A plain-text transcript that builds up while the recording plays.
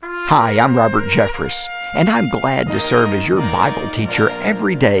Hi, I'm Robert Jeffress, and I'm glad to serve as your Bible teacher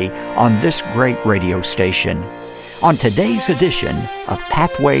every day on this great radio station. On today's edition of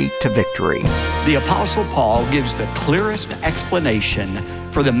Pathway to Victory, the Apostle Paul gives the clearest explanation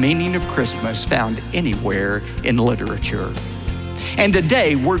for the meaning of Christmas found anywhere in literature. And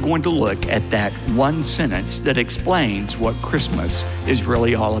today we're going to look at that one sentence that explains what Christmas is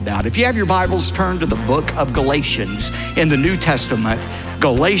really all about. If you have your Bibles, turn to the book of Galatians in the New Testament,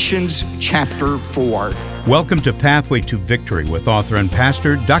 Galatians chapter 4. Welcome to Pathway to Victory with author and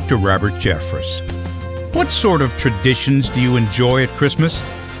pastor Dr. Robert Jeffress. What sort of traditions do you enjoy at Christmas?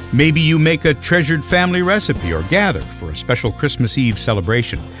 Maybe you make a treasured family recipe or gather for a special Christmas Eve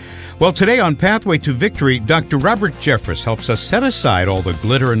celebration. Well, today on Pathway to Victory, Dr. Robert Jeffress helps us set aside all the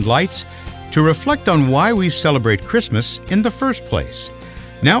glitter and lights to reflect on why we celebrate Christmas in the first place.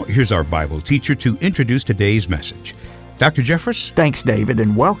 Now, here's our Bible teacher to introduce today's message. Dr. Jeffress? Thanks, David,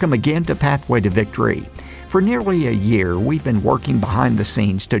 and welcome again to Pathway to Victory. For nearly a year, we've been working behind the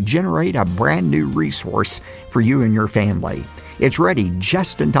scenes to generate a brand new resource for you and your family. It's ready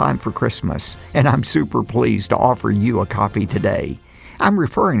just in time for Christmas, and I'm super pleased to offer you a copy today. I'm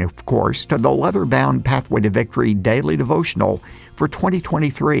referring, of course, to the leather-bound Pathway to Victory Daily Devotional for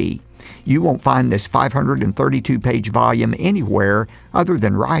 2023. You won't find this 532-page volume anywhere other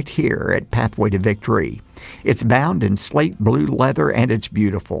than right here at Pathway to Victory. It's bound in slate blue leather and it's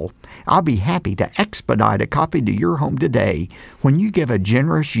beautiful. I'll be happy to expedite a copy to your home today when you give a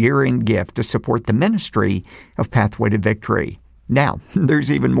generous year-end gift to support the ministry of Pathway to Victory. Now,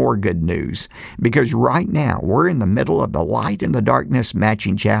 there's even more good news, because right now we're in the middle of the Light and the Darkness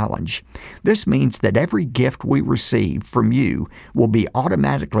Matching Challenge. This means that every gift we receive from you will be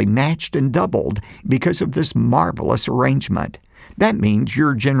automatically matched and doubled because of this marvelous arrangement. That means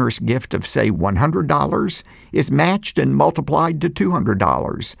your generous gift of, say, $100 is matched and multiplied to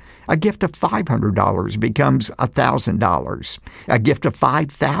 $200. A gift of $500 becomes $1,000. A gift of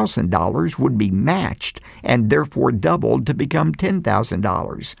 $5,000 would be matched and therefore doubled to become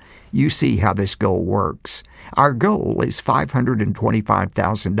 $10,000. You see how this goal works. Our goal is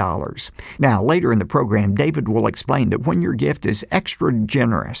 $525,000. Now, later in the program, David will explain that when your gift is extra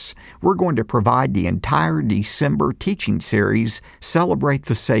generous, we're going to provide the entire December teaching series, Celebrate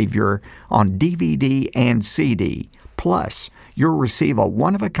the Savior, on DVD and CD. Plus, you'll receive a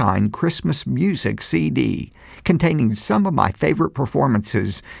one-of-a-kind Christmas music CD containing some of my favorite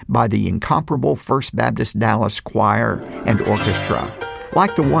performances by the incomparable First Baptist Dallas Choir and Orchestra,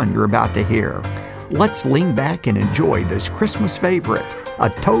 like the one you're about to hear. Let's lean back and enjoy this Christmas favorite, a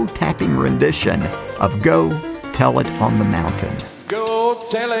toe-tapping rendition of Go Tell It on the Mountain. Go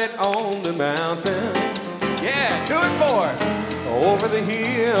tell it on the mountain. Yeah, do it for it. Over the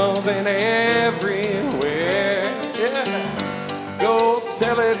hills and everywhere. Yeah. Go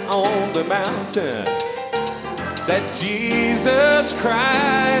tell it on the mountain that Jesus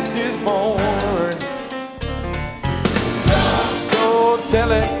Christ is born. Go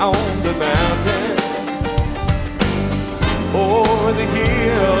tell it on the mountain, over the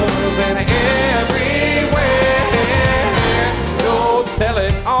hills and everywhere. Go tell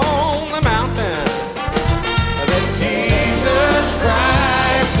it on the mountain that Jesus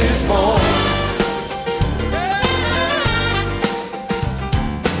Christ is born.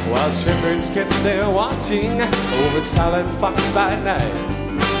 While shepherds kept there watching over silent flocks by night,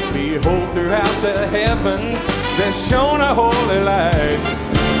 behold, throughout the heavens there shone a holy light.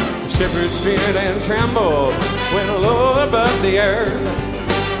 The shepherds feared and trembled when low above the earth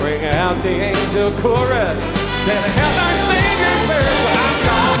rang out the angel chorus that held our Savior's birth. I'm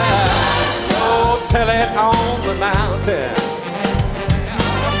gonna go tell it on the mountain,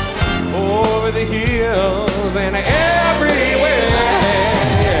 over the hills and everywhere.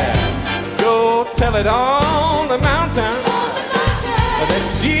 Go tell it on the mountain that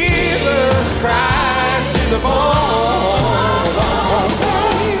Jesus Christ is born.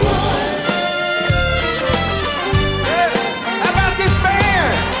 How about this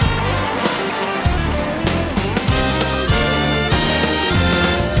band?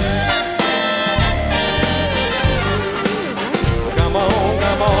 Come on,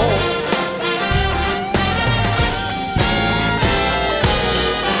 come on.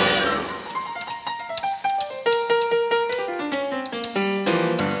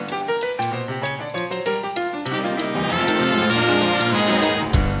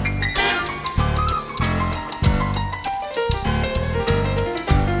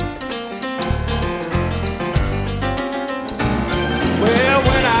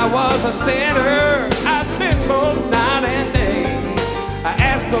 Was a sinner, I sinned both night and day. I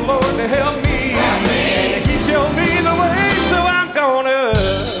asked the Lord to help me, and He showed me the way. So I'm gonna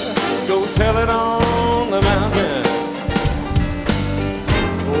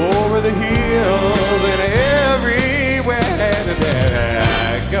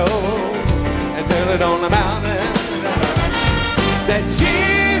that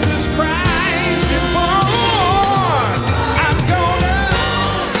Jesus Christ is born. I'm gonna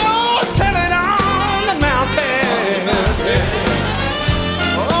go tell it on the mountain,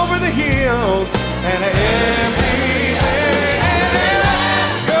 over the hills and everywhere.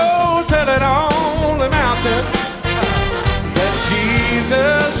 Go tell it on the mountain that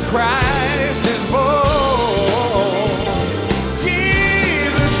Jesus Christ is born.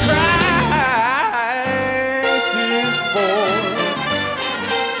 Jesus Christ is born.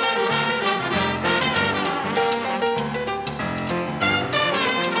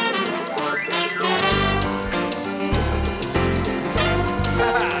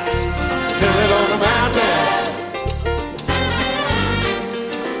 Tell it on the mountain.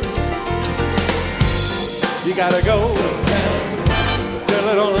 You gotta go. Tell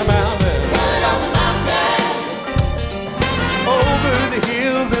it on the mountain. Tell it on the mountain. Over the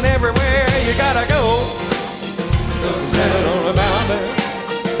hills and everywhere you gotta go. Tell it on the mountain.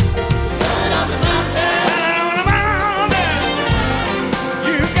 Tell it on the mountain. Tell it on the mountain.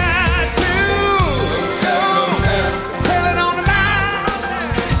 You got to go. Tell it on the mountain.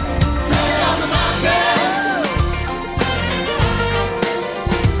 Tell it on the mountain.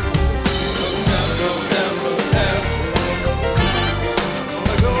 Go tell.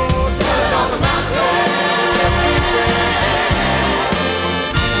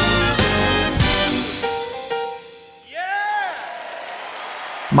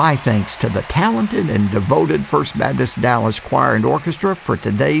 My thanks to the talented and devoted First Baptist Dallas Choir and Orchestra for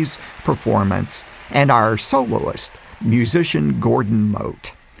today's performance, and our soloist, musician Gordon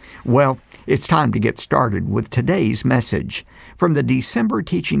Mote. Well, it's time to get started with today's message. From the December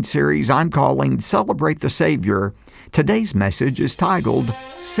teaching series I'm calling Celebrate the Savior, today's message is titled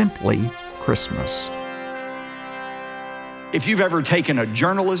Simply Christmas. If you've ever taken a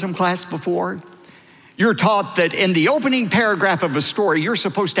journalism class before, you're taught that in the opening paragraph of a story, you're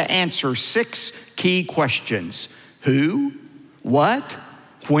supposed to answer 6 key questions. Who, what,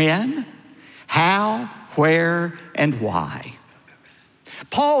 when, how, where, and why.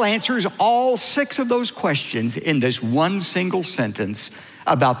 Paul answers all 6 of those questions in this one single sentence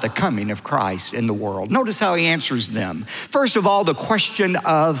about the coming of Christ in the world. Notice how he answers them. First of all, the question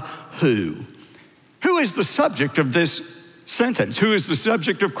of who. Who is the subject of this sentence? Who is the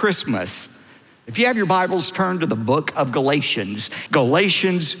subject of Christmas? If you have your Bibles, turn to the book of Galatians.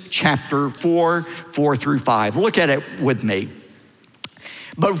 Galatians chapter 4, 4 through 5. Look at it with me.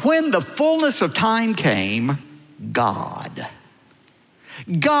 But when the fullness of time came, God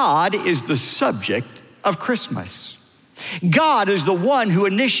is the subject of Christmas. God is the one who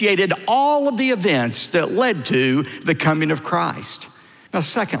initiated all of the events that led to the coming of Christ. Now,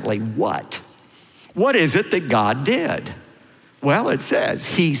 secondly, what? What is it that God did? Well, it says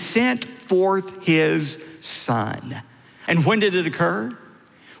he sent forth his Son. And when did it occur?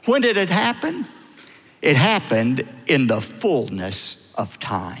 When did it happen? It happened in the fullness of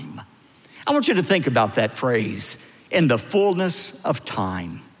time. I want you to think about that phrase, in the fullness of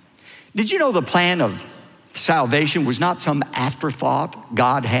time. Did you know the plan of salvation was not some afterthought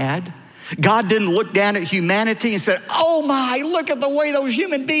God had? God didn't look down at humanity and said, oh my, look at the way those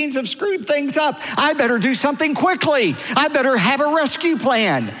human beings have screwed things up. I better do something quickly. I better have a rescue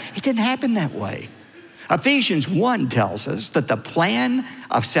plan. It didn't happen that way. Ephesians 1 tells us that the plan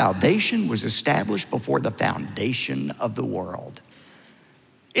of salvation was established before the foundation of the world.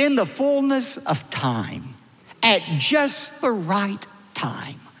 In the fullness of time, at just the right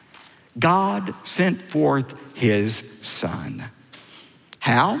time, God sent forth his Son.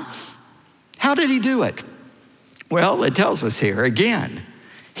 How? How did he do it? Well, it tells us here again,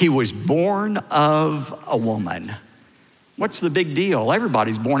 he was born of a woman. What's the big deal?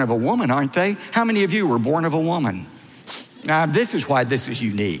 Everybody's born of a woman, aren't they? How many of you were born of a woman? Now, this is why this is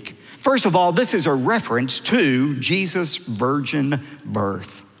unique. First of all, this is a reference to Jesus' virgin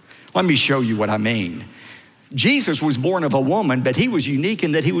birth. Let me show you what I mean. Jesus was born of a woman, but he was unique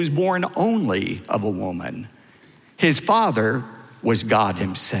in that he was born only of a woman. His father was God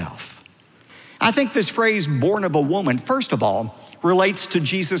himself. I think this phrase, born of a woman, first of all, relates to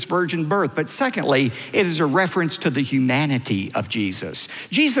Jesus' virgin birth. But secondly, it is a reference to the humanity of Jesus.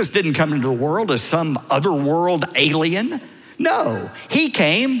 Jesus didn't come into the world as some otherworld alien. No, he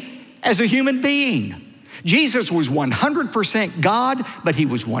came as a human being. Jesus was 100% God, but he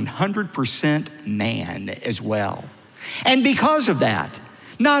was 100% man as well. And because of that,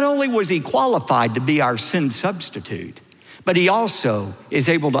 not only was he qualified to be our sin substitute, but he also is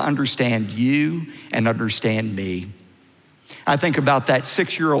able to understand you and understand me. I think about that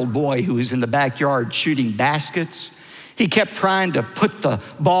 6-year-old boy who was in the backyard shooting baskets. He kept trying to put the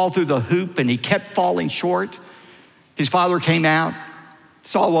ball through the hoop and he kept falling short. His father came out,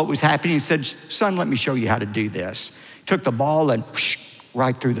 saw what was happening and said, son, let me show you how to do this. Took the ball and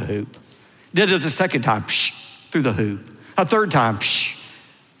right through the hoop. Did it a second time, through the hoop. A third time,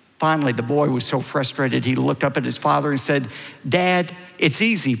 Finally, the boy was so frustrated, he looked up at his father and said, Dad, it's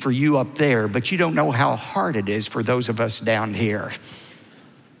easy for you up there, but you don't know how hard it is for those of us down here.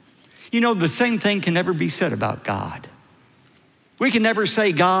 You know, the same thing can never be said about God. We can never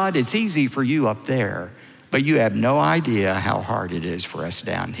say, God, it's easy for you up there, but you have no idea how hard it is for us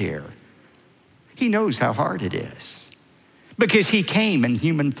down here. He knows how hard it is because he came in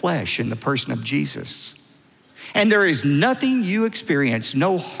human flesh in the person of Jesus. And there is nothing you experience,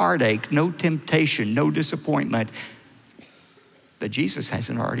 no heartache, no temptation, no disappointment that Jesus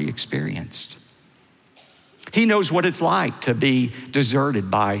hasn't already experienced. He knows what it's like to be deserted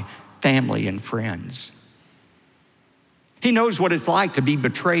by family and friends. He knows what it's like to be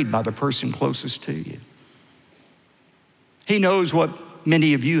betrayed by the person closest to you. He knows what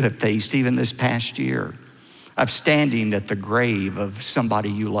many of you have faced even this past year of standing at the grave of somebody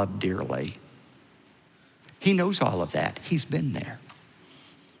you love dearly. He knows all of that. He's been there.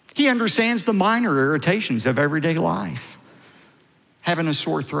 He understands the minor irritations of everyday life. Having a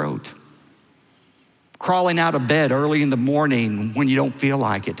sore throat, crawling out of bed early in the morning when you don't feel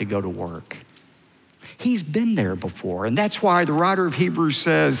like it to go to work. He's been there before, and that's why the writer of Hebrews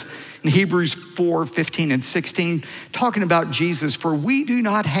says in Hebrews 4:15 and 16, talking about Jesus, for we do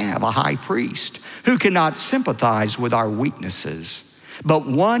not have a high priest who cannot sympathize with our weaknesses, but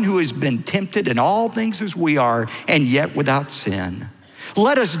one who has been tempted in all things as we are, and yet without sin.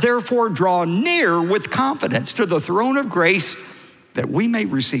 Let us therefore draw near with confidence to the throne of grace that we may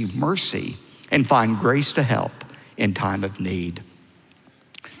receive mercy and find grace to help in time of need.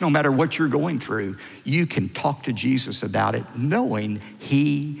 No matter what you're going through, you can talk to Jesus about it knowing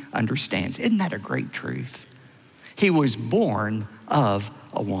he understands. Isn't that a great truth? He was born of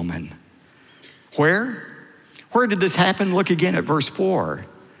a woman. Where did this happen? Look again at verse 4.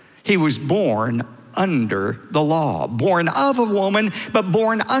 He was born under the law, born of a woman, but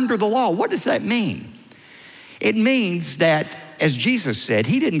born under the law. What does that mean? It means that, as Jesus said,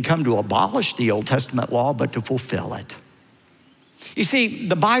 he didn't come to abolish the Old Testament law, but to fulfill it. You see,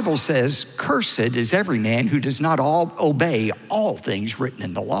 the Bible says, cursed is every man who does not obey all things written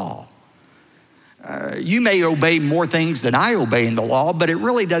in the law. You may obey more things than I obey in the law, but it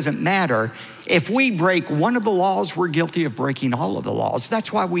really doesn't matter. If we break one of the laws, we're guilty of breaking all of the laws.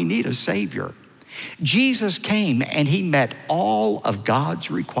 That's why we need a Savior. Jesus came and he met all of God's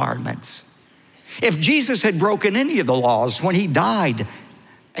requirements. If Jesus had broken any of the laws when he died,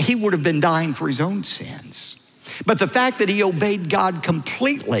 he would have been dying for his own sins. But the fact that he obeyed God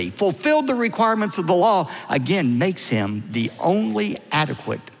completely, fulfilled the requirements of the law, again, makes him the only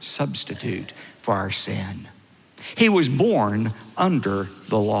adequate substitute for our sin. He was born under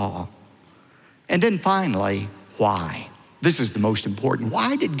the law. And then finally, why? This is the most important.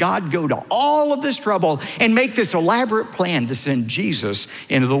 Why did God go to all of this trouble and make this elaborate plan to send Jesus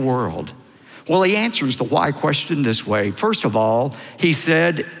into the world? Well, he answers the why question this way. First of all, he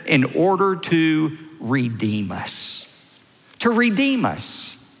said, in order to redeem us. To redeem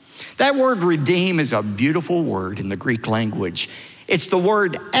us. That word redeem is a beautiful word in the Greek language. It's the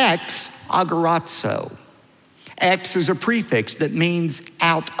word ex agorazo. Ex is a prefix that means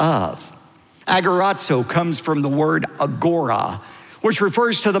out of. Agorazo comes from the word agora, which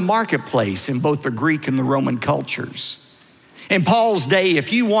refers to the marketplace in both the Greek and the Roman cultures. In Paul's day,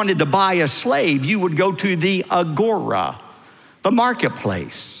 if you wanted to buy a slave, you would go to the agora, the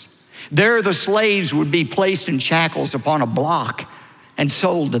marketplace. There, the slaves would be placed in shackles upon a block and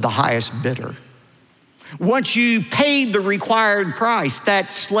sold to the highest bidder. Once you paid the required price,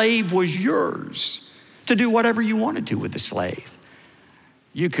 that slave was yours to do whatever you wanted to with the slave.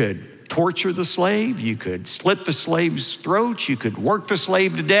 You could torture the slave, you could slit the slave's throat, you could work the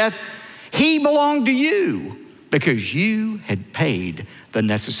slave to death. He belonged to you because you had paid the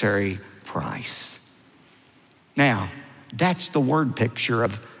necessary price. Now, that's the word picture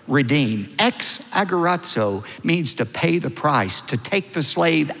of redeem. Ex agorazo means to pay the price, to take the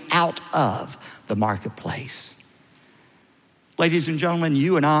slave out of the marketplace. Ladies and gentlemen,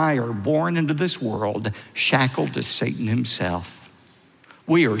 you and I are born into this world shackled to Satan himself.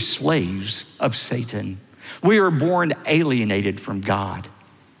 We are slaves of Satan. We are born alienated from God.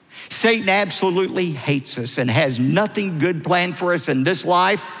 Satan absolutely hates us and has nothing good planned for us in this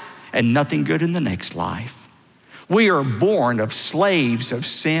life and nothing good in the next life. We are born of slaves of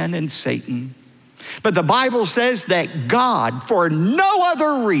sin and Satan. But the Bible says that God, for no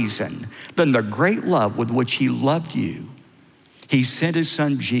other reason than the great love with which he loved you, he sent his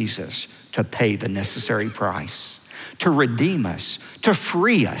son Jesus to pay the necessary price, to redeem us, to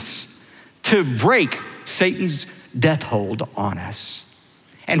free us, to break Satan's death hold on us.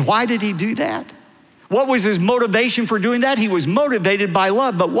 And why did he do that? What was his motivation for doing that? He was motivated by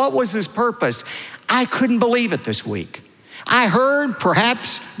love, but what was his purpose? I couldn't believe it this week. I heard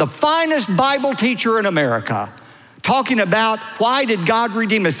perhaps the finest Bible teacher in America talking about why did God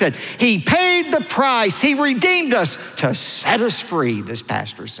redeem us. Said, he paid the price. He redeemed us to set us free, this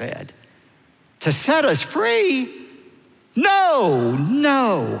pastor said. To set us free? No,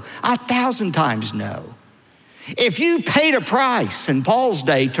 1,000 times no. If you paid a price in Paul's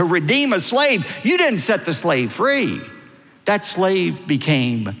day to redeem a slave, you didn't set the slave free. That slave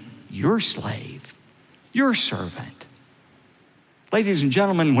became your slave, your servant. Ladies and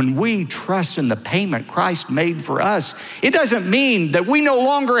gentlemen, when we trust in the payment Christ made for us, it doesn't mean that we no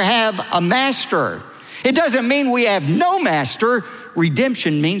longer have a master. It doesn't mean we have no master.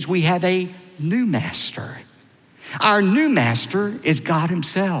 Redemption means we have a new master. Our new master is God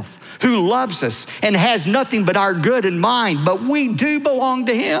himself, who loves us and has nothing but our good in mind, but we do belong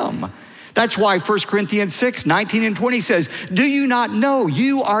to him. That's why 1 Corinthians 6, 19 and 20 says, do you not know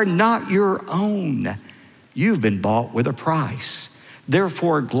you are not your own? You've been bought with a price.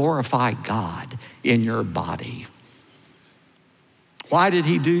 Therefore, glorify God in your body. Why did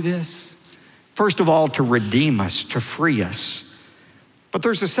he do this? First of all, to redeem us, to free us. But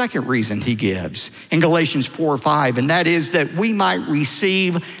there's a second reason he gives in Galatians 4:5, and that is that we might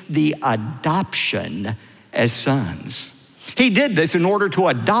receive the adoption as sons. He did this in order to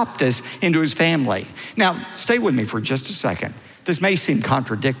adopt us into his family. Now, stay with me for just a second. This may seem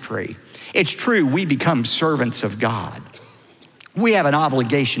contradictory. It's true, we become servants of God. We have an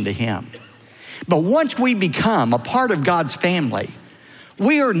obligation to him. But once we become a part of God's family,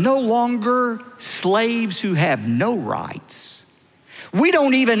 we are no longer slaves who have no rights. We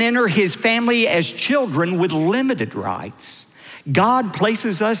don't even enter his family as children with limited rights. God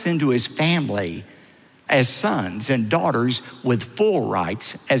places us into his family as sons and daughters with full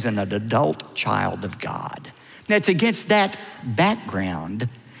rights as an adult child of God. Now, it's against that background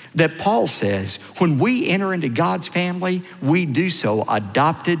that Paul says, when we enter into God's family, we do so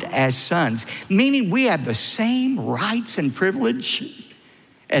adopted as sons, meaning we have the same rights and privilege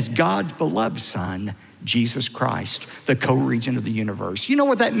as God's beloved Son, Jesus Christ, the co-regent of the universe. You know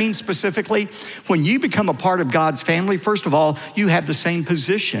what that means specifically? When you become a part of God's family, first of all, you have the same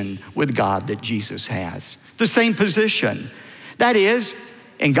position with God that Jesus has. The same position. That is,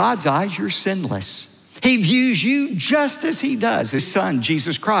 in God's eyes, you're sinless. He views you just as he does his son,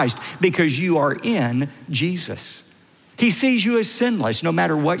 Jesus Christ, because you are in Jesus. He sees you as sinless, no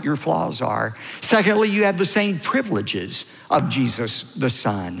matter what your flaws are. Secondly, you have the same privileges of Jesus, the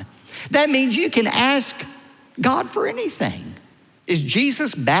Son. That means you can ask God for anything. Is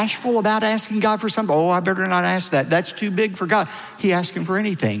Jesus bashful about asking God for something? Oh, I better not ask that. That's too big for God. He asks him for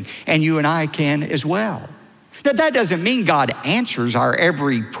anything, and you and I can as well. Now, that doesn't mean God answers our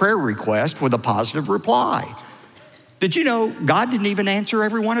every prayer request with a positive reply. Did you know God didn't even answer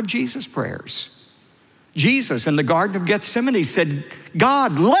every one of Jesus' prayers? Jesus in the Garden of Gethsemane said,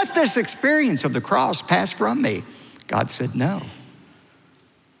 God, let this experience of the cross pass from me. God said no.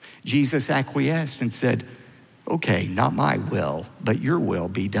 Jesus acquiesced and said, okay, not my will, but your will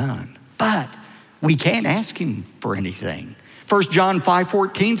be done. But we can't ask him for anything. 1 John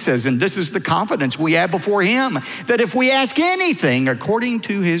 5:14 says, and this is the confidence we have before him, that if we ask anything according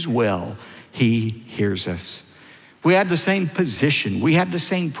to his will, he hears us. We have the same position. We have the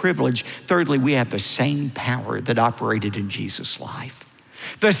same privilege. Thirdly, we have the same power that operated in Jesus' life.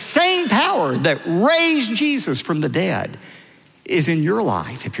 The same power that raised Jesus from the dead is in your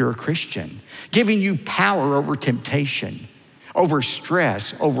life if you're a Christian, giving you power over temptation, over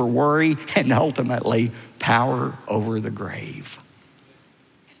stress, over worry, and ultimately power over the grave.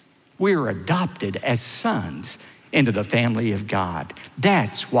 We are adopted as sons into the family of God.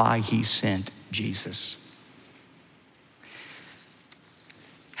 That's why he sent Jesus.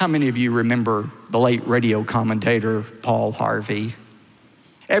 How many of you remember the late radio commentator Paul Harvey?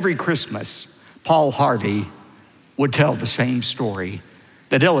 Every Christmas, Paul Harvey would tell the same story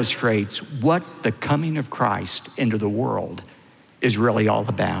that illustrates what the coming of Christ into the world is really all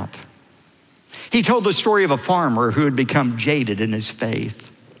about. He told the story of a farmer who had become jaded in his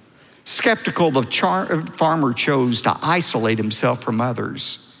faith. Skeptical, the farmer chose to isolate himself from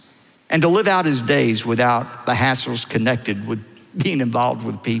others and to live out his days without the hassles connected with being involved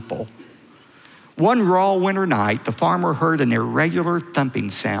with people. One raw winter night, the farmer heard an irregular thumping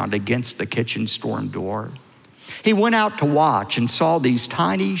sound against the kitchen storm door. He went out to watch and saw these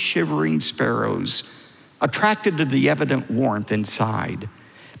tiny shivering sparrows, attracted to the evident warmth inside,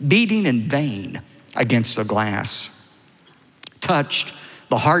 beating in vain against the glass. Touched,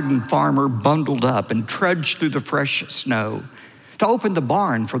 the hardened farmer bundled up and trudged through the fresh snow to open the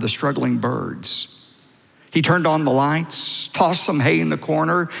barn for the struggling birds. He turned on the lights, tossed some hay in the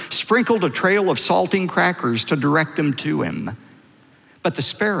corner, sprinkled a trail of salting crackers to direct them to him. But the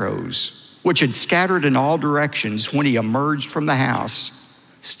sparrows, which had scattered in all directions when he emerged from the house,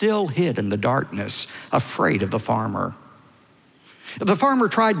 still hid in the darkness, afraid of the farmer. The farmer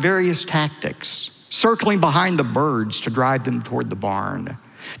tried various tactics, circling behind the birds to drive them toward the barn,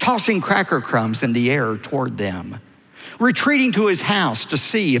 tossing cracker crumbs in the air toward them, retreating to his house to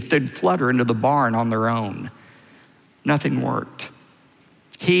see if they'd flutter into the barn on their own. Nothing worked.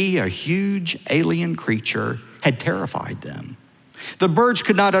 He, a huge alien creature, had terrified them. The birds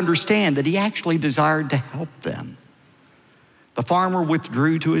could not understand that he actually desired to help them. The farmer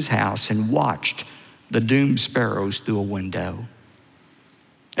withdrew to his house and watched the doomed sparrows through a window.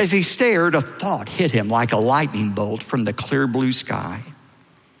 As he stared, a thought hit him like a lightning bolt from the clear blue sky.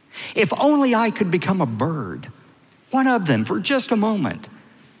 If only I could become a bird, one of them for just a moment,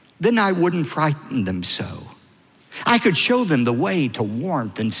 then I wouldn't frighten them so. I could show them the way to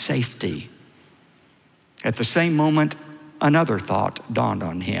warmth and safety. At the same moment, another thought dawned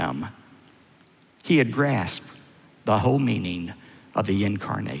on him. He had grasped the whole meaning of the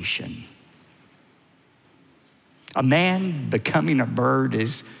incarnation. A man becoming a bird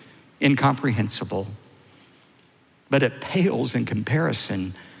is incomprehensible, but it pales in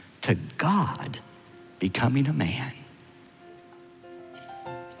comparison to God becoming a man.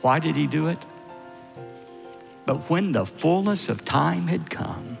 Why did he do it? But when the fullness of time had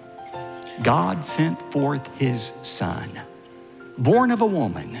come, God sent forth his Son, born of a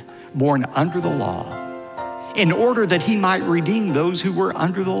woman, born under the law, in order that he might redeem those who were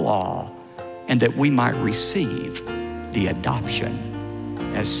under the law, and that we might receive the adoption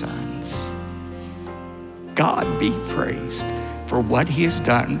as sons. God be praised for what he has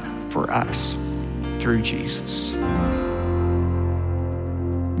done for us through Jesus.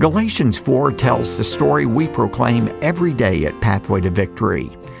 Galatians 4 tells the story we proclaim every day at Pathway to Victory.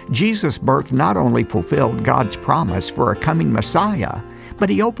 Jesus' birth not only fulfilled God's promise for a coming Messiah, but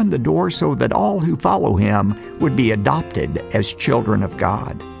he opened the door so that all who follow him would be adopted as children of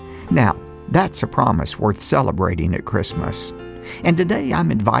God. Now, that's a promise worth celebrating at Christmas. And today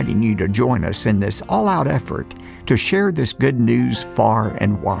I'm inviting you to join us in this all-out effort to share this good news far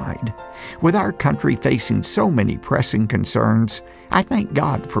and wide. With our country facing so many pressing concerns, I thank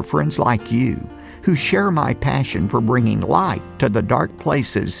God for friends like you who share my passion for bringing light to the dark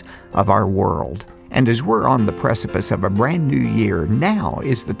places of our world. And as we're on the precipice of a brand new year, now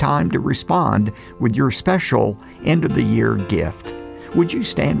is the time to respond with your special end-of-the-year gift. Would you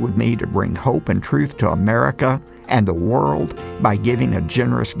stand with me to bring hope and truth to America and the world by giving a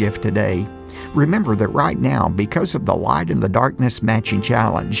generous gift today? Remember that right now, because of the Light in the Darkness Matching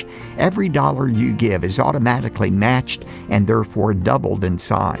Challenge, every dollar you give is automatically matched and therefore doubled in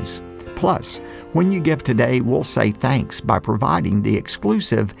size. Plus, when you give today, we'll say thanks by providing the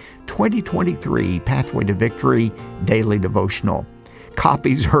exclusive 2023 Pathway to Victory Daily Devotional.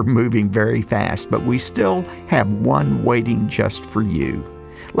 Copies are moving very fast, but we still have one waiting just for you.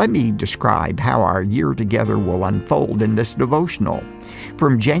 Let me describe how our year together will unfold in this devotional.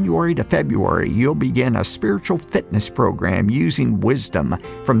 From January to February, you'll begin a spiritual fitness program using wisdom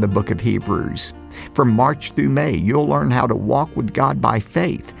from the book of Hebrews. From March through May, you'll learn how to walk with God by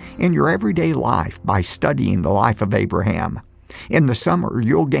faith in your everyday life by studying the life of Abraham. In the summer,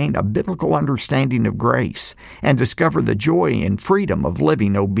 you'll gain a biblical understanding of grace and discover the joy and freedom of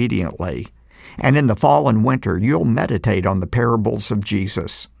living obediently. And in the fall and winter, you'll meditate on the parables of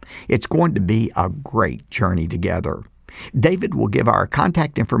Jesus. It's going to be a great journey together. David will give our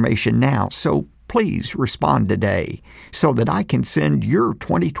contact information now, so please respond today so that I can send your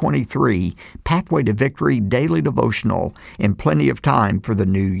 2023 Pathway to Victory Daily Devotional in plenty of time for the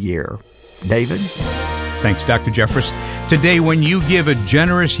new year. David? Thanks, Dr. Jeffress. Today, when you give a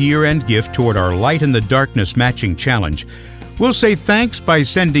generous year-end gift toward our Light in the Darkness Matching Challenge, we'll say thanks by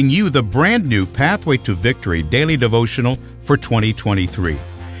sending you the brand new Pathway to Victory Daily Devotional for 2023.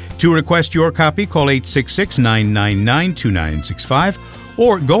 To request your copy, call 866-999-2965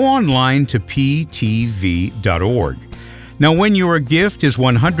 or go online to ptv.org. Now, when your gift is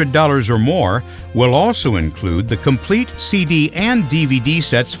 $100 or more, we'll also include the complete CD and DVD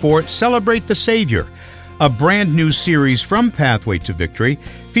sets for Celebrate the Savior, a brand new series from Pathway to Victory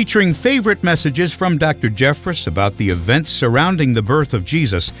featuring favorite messages from Dr. Jeffress about the events surrounding the birth of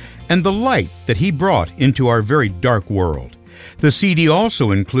Jesus and the light that he brought into our very dark world. The CD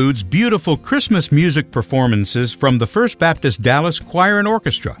also includes beautiful Christmas music performances from the First Baptist Dallas Choir and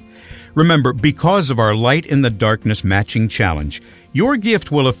Orchestra. Remember, because of our Light in the Darkness Matching Challenge, your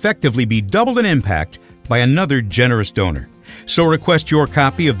gift will effectively be doubled in impact by another generous donor. So request your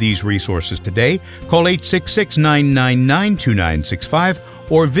copy of these resources today. Call 866-999-2965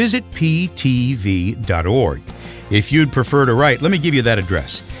 or visit ptv.org. If you'd prefer to write, let me give you that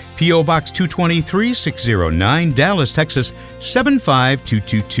address. P.O. Box 223, 609, Dallas, Texas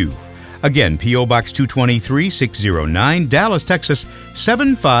 75222. Again, P.O. Box 223, 609, Dallas, Texas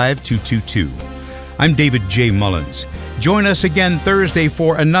 75222. I'm David J. Mullins. Join us again Thursday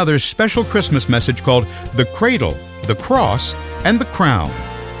for another special Christmas message called The Cradle, the Cross, and the Crown.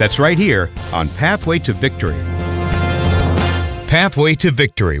 That's right here on Pathway to Victory. Pathway to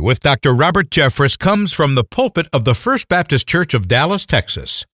Victory with Dr. Robert Jeffress comes from the pulpit of the First Baptist Church of Dallas, Texas.